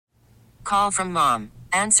Call from mom.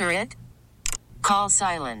 Answer it. Call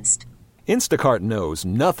silenced. Instacart knows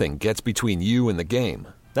nothing gets between you and the game.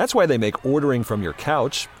 That's why they make ordering from your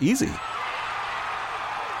couch easy.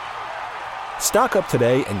 Stock up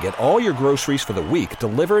today and get all your groceries for the week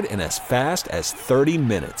delivered in as fast as 30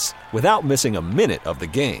 minutes without missing a minute of the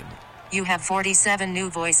game. You have 47 new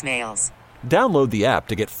voicemails. Download the app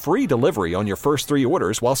to get free delivery on your first 3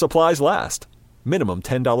 orders while supplies last. Minimum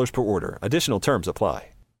 $10 per order. Additional terms apply.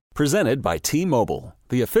 Presented by T-Mobile,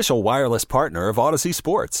 the official wireless partner of Odyssey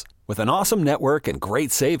Sports. With an awesome network and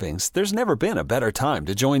great savings, there's never been a better time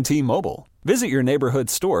to join T-Mobile. Visit your neighborhood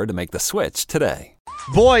store to make the switch today.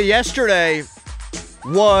 Boy, yesterday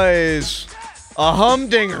was a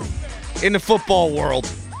humdinger in the football world.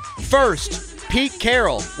 First, Pete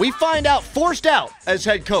Carroll. We find out forced out as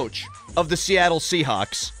head coach of the Seattle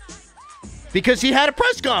Seahawks because he had a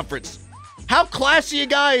press conference. How classy a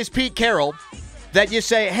guy is Pete Carroll that you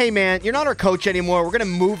say, hey, man, you're not our coach anymore. We're going to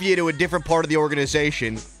move you to a different part of the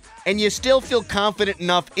organization. And you still feel confident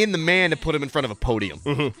enough in the man to put him in front of a podium.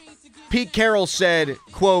 Mm-hmm. Pete Carroll said,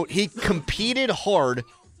 quote, he competed hard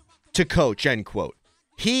to coach, end quote.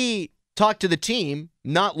 He talked to the team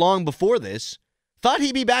not long before this, thought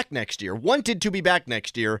he'd be back next year, wanted to be back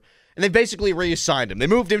next year, and they basically reassigned him. They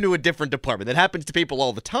moved him to a different department. That happens to people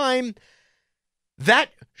all the time. That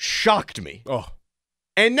shocked me. Oh.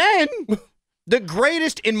 And then the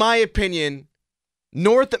greatest, in my opinion,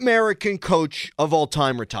 North American coach of all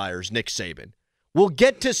time retires, Nick Saban. We'll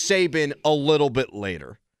get to Saban a little bit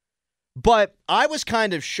later. But I was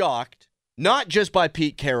kind of shocked, not just by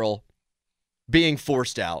Pete Carroll being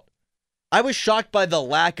forced out. I was shocked by the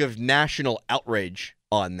lack of national outrage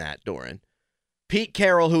on that, Dorin. Pete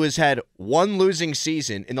Carroll, who has had one losing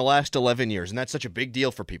season in the last 11 years, and that's such a big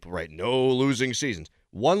deal for people, right? No losing seasons.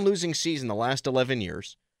 One losing season the last 11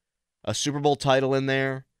 years. A Super Bowl title in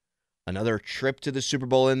there. Another trip to the Super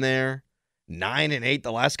Bowl in there. 9-8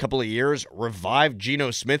 the last couple of years. Revived Geno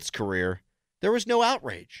Smith's career. There was no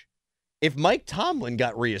outrage. If Mike Tomlin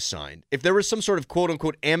got reassigned, if there was some sort of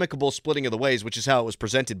quote-unquote amicable splitting of the ways, which is how it was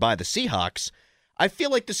presented by the Seahawks, I feel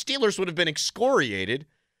like the Steelers would have been excoriated.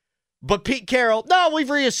 But Pete Carroll, no, we've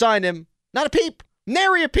reassigned him. Not a peep.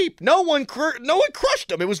 Nary a peep. No one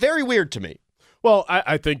crushed him. It was very weird to me. Well,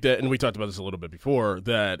 I think that, and we talked about this a little bit before,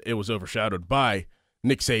 that it was overshadowed by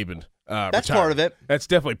Nick Saban. That's part of it. That's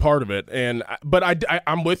definitely part of it. But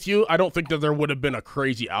I'm with you. I don't think that there would have been a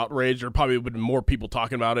crazy outrage. There probably would have been more people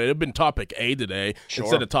talking about it. It would have been topic A today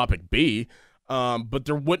instead of topic B. But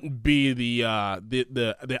there wouldn't be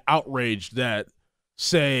the outrage that,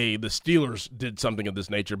 say, the Steelers did something of this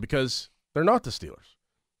nature, because they're not the Steelers.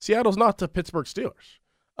 Seattle's not the Pittsburgh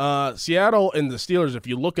Steelers. Seattle and the Steelers, if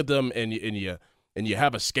you look at them and you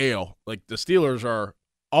have a scale, like the Steelers are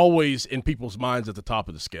always in people's minds at the top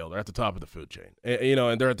of the scale. They're at the top of the food chain,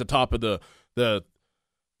 and they're at the top of the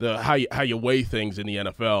how you weigh things in the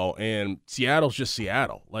NFL. And Seattle's just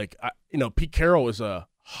Seattle. Like, Pete Carroll is a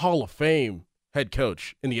Hall of Fame head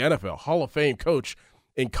coach in the NFL, Hall of Fame coach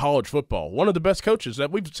in college football, one of the best coaches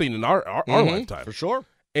that we've seen in our lifetime, for sure.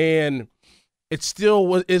 And it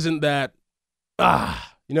still isn't that.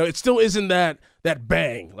 It still isn't that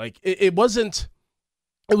bang. Like it wasn't.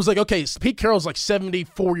 It was like, okay, Pete Carroll's like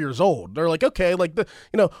 74 years old. They're like, okay, like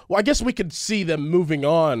I guess we could see them moving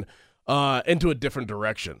on into a different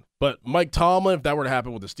direction. But Mike Tomlin, if that were to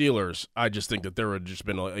happen with the Steelers, I just think that there would have just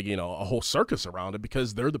been a whole circus around it,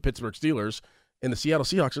 because they're the Pittsburgh Steelers and the Seattle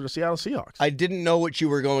Seahawks are the Seattle Seahawks. I didn't know what you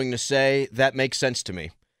were going to say. That makes sense to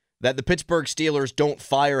me. That the Pittsburgh Steelers don't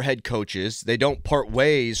fire head coaches. They don't part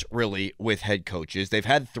ways, really, with head coaches. They've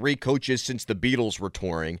had 3 coaches since the Beatles were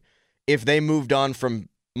touring. If they moved on from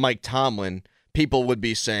Mike Tomlin, people would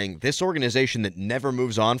be saying, this organization that never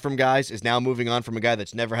moves on from guys is now moving on from a guy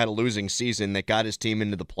that's never had a losing season that got his team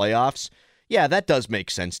into the playoffs. Yeah, that does make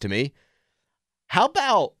sense to me. How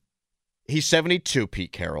about, he's 72,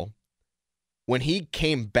 Pete Carroll. When he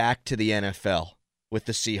came back to the NFL with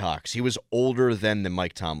the Seahawks, he was older than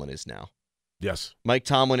Mike Tomlin is now. Yes. Mike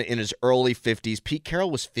Tomlin in his early 50s. Pete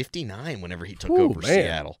Carroll was 59 whenever he took over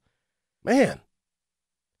Seattle. Man.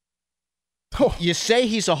 Oh. You say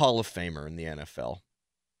he's a Hall of Famer in the NFL.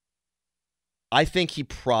 I think he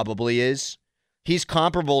probably is. He's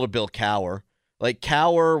comparable to Bill Cowher. Like,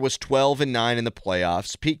 Cowher was 12-9 in the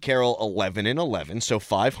playoffs. Pete Carroll 11-11, so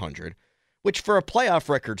 500, which for a playoff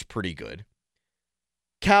record's pretty good.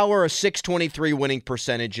 Cowher, a .623 winning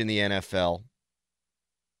percentage in the NFL.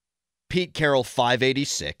 Pete Carroll,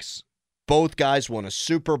 .586. Both guys won a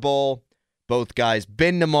Super Bowl. Both guys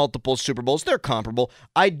been to multiple Super Bowls. They're comparable.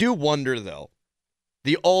 I do wonder, though,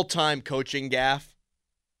 the all-time coaching gaffe.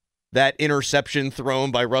 that interception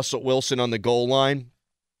thrown by Russell Wilson on the goal line,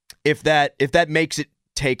 if that makes it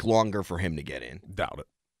take longer for him to get in. Doubt it.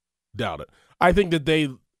 I think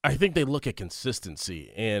they look at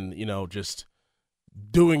consistency and, just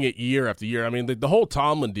doing it year after year. I mean, the whole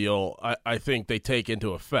Tomlin deal, I think they take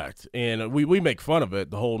into effect. And we make fun of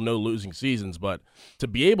it, the whole no losing seasons, but to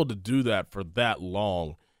be able to do that for that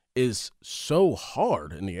long is so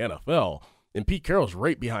hard in the NFL. And Pete Carroll's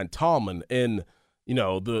right behind Tomlin in,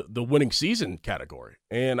 the winning season category.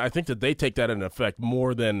 And I think that they take that into effect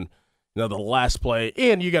more than, the last play.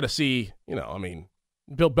 And you got to see,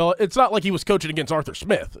 Bill Belichick, it's not like he was coaching against Arthur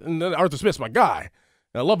Smith. And Arthur Smith's my guy.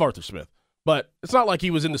 And I love Arthur Smith. But it's not like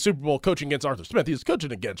he was in the Super Bowl coaching against Arthur Smith. He was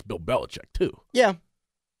coaching against Bill Belichick, too. Yeah.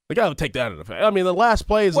 The guy would take that into effect. I mean, the last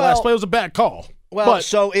play was a bad call. Well,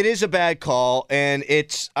 so it is a bad call, and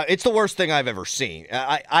it's the worst thing I've ever seen.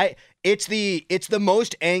 It's the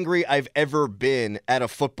most angry I've ever been at a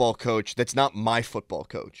football coach that's not my football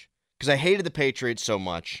coach. Because I hated the Patriots so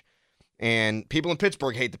much, and people in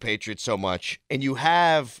Pittsburgh hate the Patriots so much, and you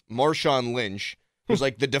have Marshawn Lynch, who's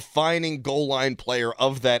like the defining goal line player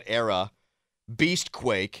of that era,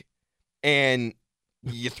 Beastquake, and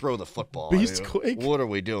you throw the football. Beastquake? What are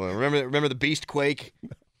we doing? Remember the Beastquake?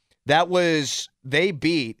 They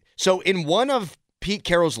beat. So in one of Pete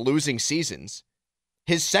Carroll's losing seasons,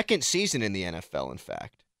 his second season in the NFL, in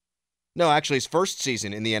fact. No, actually his first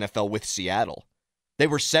season in the NFL with Seattle. They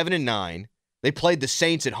were 7-9. They played the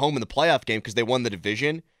Saints at home in the playoff game because they won the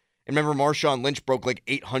division. And remember, Marshawn Lynch broke like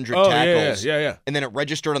 800 tackles. Yeah. And then it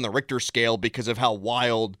registered on the Richter scale because of how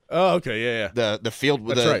wild the field,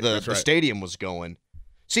 the stadium was going.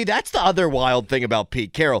 See, that's the other wild thing about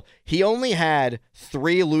Pete Carroll. He only had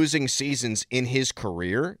 3 losing seasons in his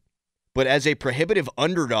career, but as a prohibitive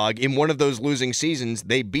underdog in one of those losing seasons,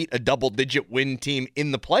 they beat a double-digit win team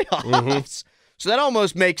in the playoffs. Mm-hmm. So that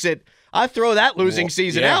almost makes it, I throw that losing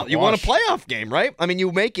season out. You want a playoff game, right? I mean,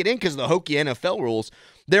 you make it in because of the hokey NFL rules.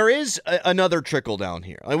 There is another trickle down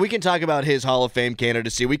here. Like, we can talk about his Hall of Fame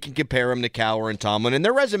candidacy. We can compare him to Cowher and Tomlin, and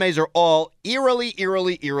their resumes are all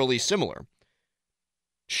eerily similar.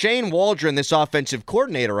 Shane Waldron, this offensive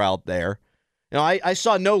coordinator out there, I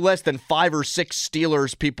saw no less than 5 or 6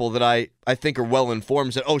 Steelers people that I think are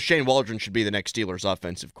well-informed said, Shane Waldron should be the next Steelers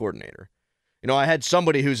offensive coordinator. I had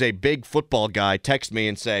somebody who's a big football guy text me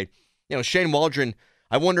and say, Shane Waldron,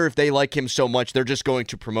 I wonder if they like him so much they're just going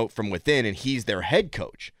to promote from within and he's their head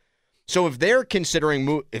coach. So if they're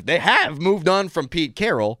considering, if they have moved on from Pete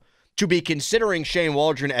Carroll to be considering Shane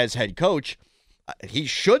Waldron as head coach, he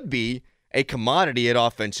should be a commodity at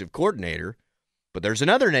offensive coordinator. But there's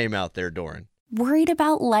another name out there, Dorin. Worried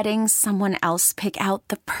about letting someone else pick out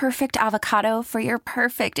the perfect avocado for your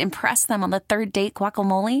perfect impress them on the third date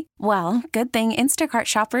guacamole? Well, good thing Instacart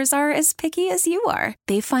shoppers are as picky as you are.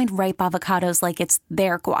 They find ripe avocados like it's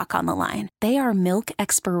their guac on the line. They are milk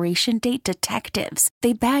expiration date detectives.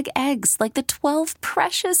 They bag eggs like the 12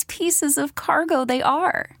 precious pieces of cargo they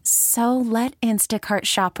are. So let Instacart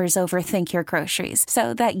shoppers overthink your groceries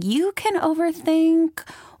so that you can overthink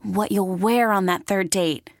what you'll wear on that third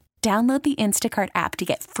date. Download the Instacart app to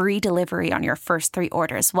get free delivery on your first 3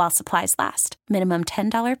 orders while supplies last. Minimum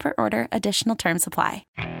 $10 per order. Additional terms apply.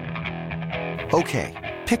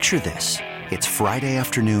 Okay, picture this. It's Friday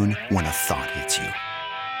afternoon when a thought hits you.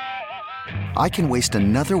 I can waste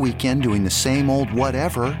another weekend doing the same old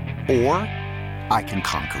whatever, or I can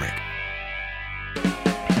conquer it.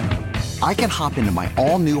 I can hop into my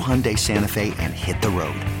all-new Hyundai Santa Fe and hit the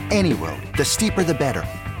road. Any road. The steeper, the better.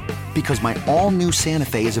 Because my all-new Santa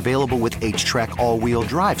Fe is available with H-Track all-wheel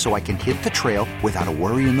drive, so I can hit the trail without a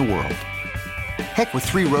worry in the world. Heck, with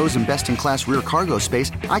 3 rows and best-in-class rear cargo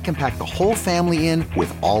space, I can pack the whole family in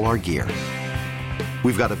with all our gear.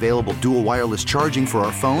 We've got available dual wireless charging for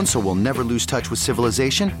our phones, so we'll never lose touch with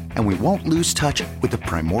civilization, and we won't lose touch with the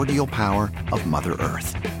primordial power of Mother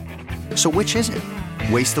Earth. So which is it?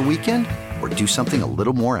 Waste the weekend or do something a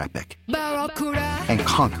little more epic? And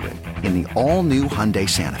conquer it in the all-new Hyundai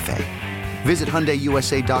Santa Fe. Visit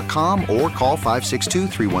HyundaiUSA.com or call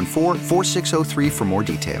 562-314-4603 for more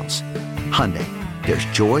details. Hyundai, there's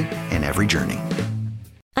joy in every journey.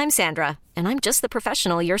 I'm Sandra, and I'm just the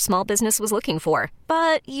professional your small business was looking for.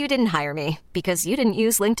 But you didn't hire me because you didn't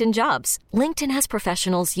use LinkedIn Jobs. LinkedIn has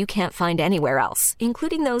professionals you can't find anywhere else,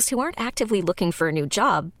 including those who aren't actively looking for a new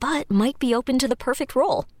job, but might be open to the perfect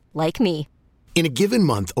role, like me. In a given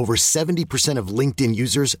month, over 70% of LinkedIn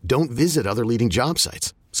users don't visit other leading job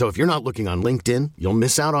sites. So if you're not looking on LinkedIn, you'll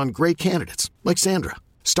miss out on great candidates like Sandra.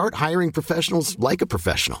 Start hiring professionals like a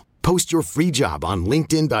professional. Post your free job on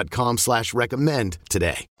linkedin.com/recommend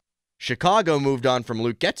today. Chicago moved on from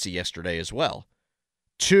Luke Getsy yesterday as well.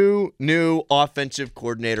 two new offensive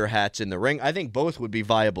coordinator hats in the ring. I think both would be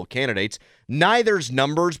viable candidates. Neither's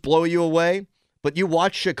numbers blow you away, but you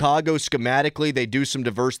watch Chicago schematically, they do some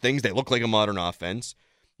diverse things. They look like a modern offense.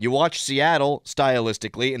 You watch Seattle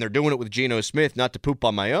stylistically, and they're doing it with Geno Smith, not to poop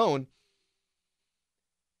on my own.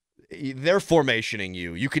 They're formationing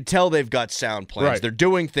you. You could tell they've got sound plans. Right. They're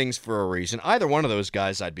doing things for a reason. Either one of those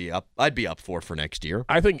guys I'd be up for next year.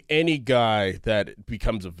 I think any guy that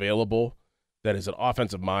becomes available that is an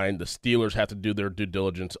offensive mind, the Steelers have to do their due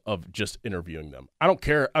diligence of just interviewing them. I don't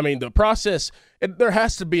care. I mean, the process, there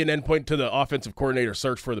has to be an endpoint to the offensive coordinator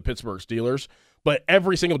search for the Pittsburgh Steelers, but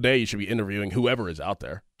every single day you should be interviewing whoever is out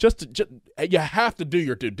there. You have to do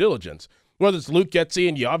your due diligence. Whether it's Luke Getsy,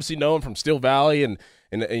 and you obviously know him from Steel Valley and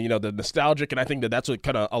you know, the nostalgic, and I think that's what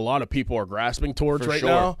kind of a lot of people are grasping towards for right sure.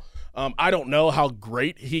 now. I don't know how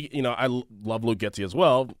great I love Luke Getsy as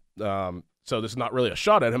well. So this is not really a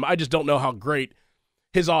shot at him. I just don't know how great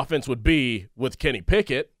his offense would be with Kenny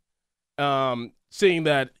Pickett, seeing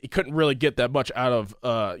that he couldn't really get that much out of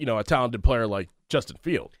a talented player like Justin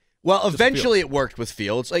Fields. Well, eventually it worked with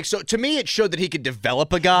Fields. So to me, it showed that he could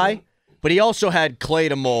develop a guy, but he also had clay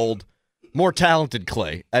to mold, more talented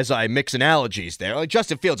clay, as I mix analogies there. Like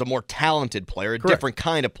Justin Fields, a more talented player, a different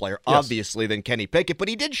kind of player, obviously, than Kenny Pickett, but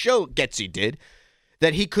he did show, Getsy did,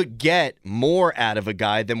 that he could get more out of a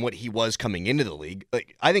guy than what he was coming into the league.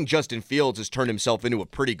 I think Justin Fields has turned himself into a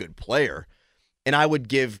pretty good player, and I would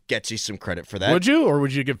give Getsy some credit for that. Would you, or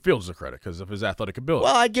would you give Fields the credit because of his athletic ability?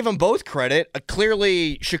 Well, I'd give him both credit.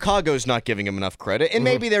 Clearly, Chicago's not giving him enough credit, and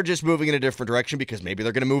maybe they're just moving in a different direction because maybe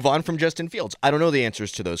they're going to move on from Justin Fields. I don't know the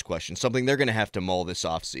answers to those questions, something they're going to have to mull this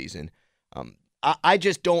offseason. I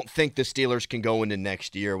just don't think the Steelers can go into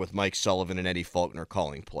next year with Mike Sullivan and Eddie Faulkner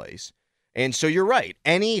calling plays. And so you're right.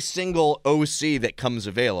 Any single OC that comes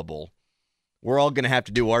available, we're all going to have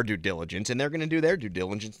to do our due diligence, and they're going to do their due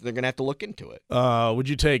diligence. They're going to have to look into it. Would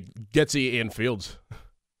you take Getsy and Fields?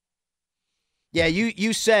 Yeah,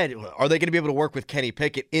 you said, are they going to be able to work with Kenny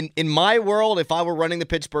Pickett? In my world, if I were running the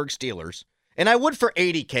Pittsburgh Steelers, and I would for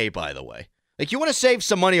 $80K, by the way. Like, you want to save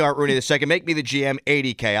some money, Art Rooney, the second, make me the GM,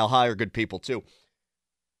 $80K. I'll hire good people, too.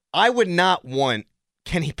 I would not want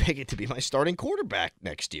Kenny Pickett to be my starting quarterback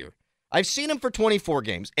next year. I've seen him for 24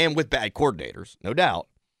 games, and with bad coordinators, no doubt.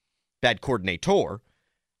 Bad coordinator.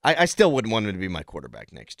 I still wouldn't want him to be my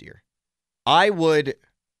quarterback next year. I'd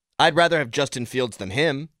rather have Justin Fields than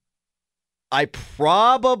him. I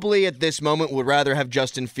probably at this moment would rather have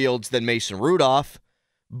Justin Fields than Mason Rudolph,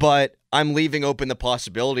 but I'm leaving open the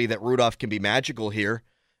possibility that Rudolph can be magical here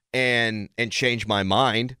and change my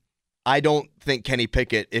mind. I don't think Kenny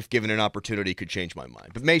Pickett, if given an opportunity, could change my mind.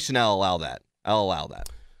 But Mason, I'll allow that.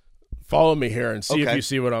 Follow me here and see if you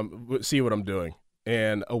see what I'm doing.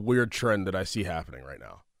 And a weird trend that I see happening right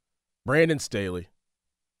now. Brandon Staley,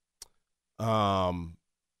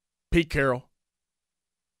 Pete Carroll,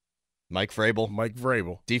 Mike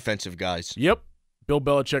Vrabel. Defensive guys. Yep. Bill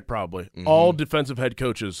Belichick probably. Mm-hmm. All defensive head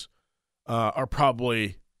coaches are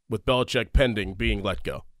probably, with Belichick pending, being let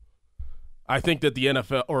go. I think that the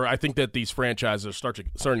NFL, or I think that these franchises are starting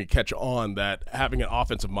to catch on that having an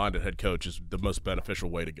offensive-minded head coach is the most beneficial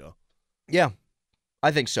way to go. Yeah,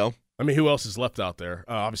 I think so. I mean, who else is left out there?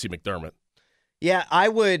 Obviously McDermott. Yeah, I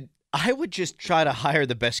would just try to hire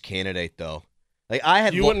the best candidate, though. Like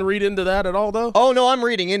you wouldn't read into that at all, though? Oh, no, I'm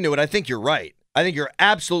reading into it. I think you're right. I think you're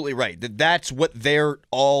absolutely right that's what they're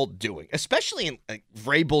all doing, especially in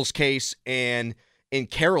Vrabel's case and in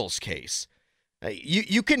Carroll's case.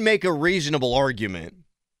 You can make a reasonable argument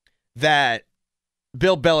that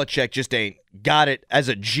Bill Belichick just ain't got it as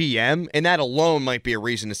a GM, and that alone might be a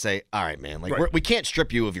reason to say, all right, man, we can't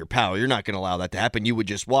strip you of your power. You're not going to allow that to happen. You would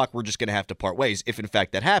just walk. We're just going to have to part ways if, in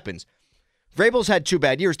fact, that happens. Vrabel's had 2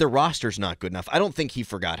 bad years. Their roster's not good enough. I don't think he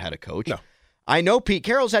forgot how to coach. No. I know Pete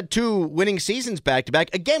Carroll's had 2 winning seasons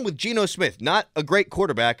back-to-back, again with Geno Smith, not a great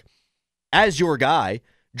quarterback as your guy.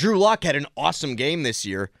 Drew Lock had an awesome game this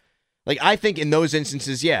year. Like, I think in those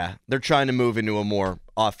instances, yeah, they're trying to move into a more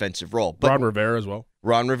offensive role. But Ron Rivera as well.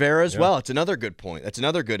 Well. It's another good point. That's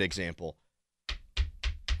another good example.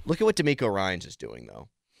 Look at what DeMeco Ryans is doing, though.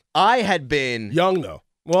 I had been... Young, though.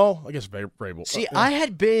 Well, I guess Vrabel. See, I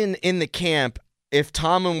had been in the camp, if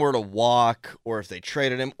Tomlin were to walk or if they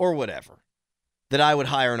traded him or whatever, that I would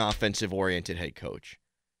hire an offensive-oriented head coach.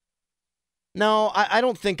 No, I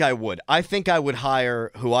don't think I would. I think I would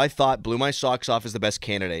hire who I thought blew my socks off as the best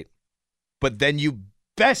candidate. But then you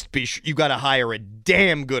got to hire a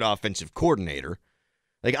damn good offensive coordinator.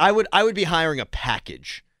 Like I would be hiring a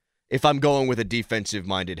package if I'm going with a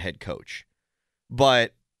defensive-minded head coach.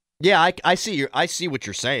 But yeah, I see what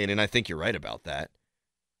you're saying, and I think you're right about that.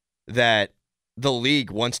 That the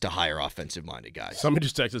league wants to hire offensive-minded guys. Somebody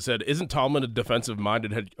just texted said, "Isn't Tomlin a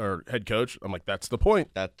defensive-minded head coach?" I'm like, "That's the point."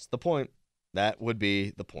 That's the point. That would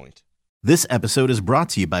be the point. This episode is brought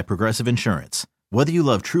to you by Progressive Insurance. Whether you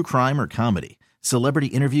love true crime or comedy, celebrity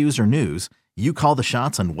interviews or news, you call the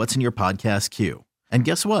shots on what's in your podcast queue. And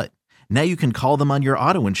guess what? Now you can call them on your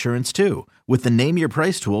auto insurance too with the Name Your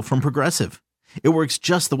Price tool from Progressive. It works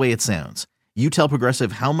just the way it sounds. You tell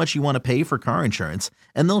Progressive how much you want to pay for car insurance,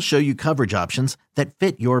 and they'll show you coverage options that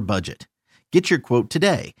fit your budget. Get your quote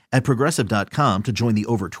today at Progressive.com to join the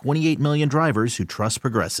over 28 million drivers who trust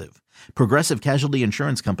Progressive. Progressive Casualty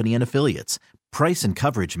Insurance Company and Affiliates. Price and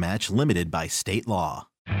coverage match limited by state law.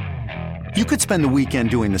 You could spend the weekend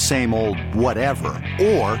doing the same old whatever,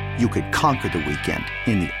 or you could conquer the weekend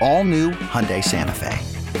in the all-new Hyundai Santa Fe.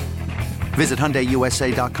 Visit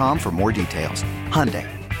HyundaiUSA.com for more details. Hyundai,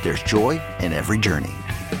 there's joy in every journey.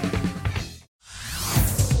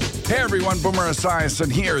 Hey everyone, Boomer Esiason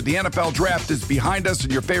here. The NFL Draft is behind us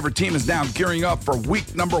and your favorite team is now gearing up for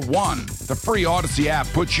week number 1. The free Odyssey app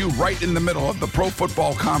puts you right in the middle of the pro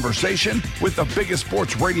football conversation with the biggest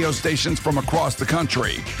sports radio stations from across the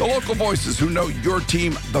country. The local voices who know your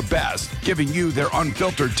team the best, giving you their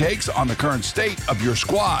unfiltered takes on the current state of your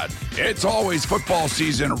squad. It's always football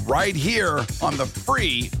season right here on the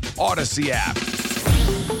free Odyssey app.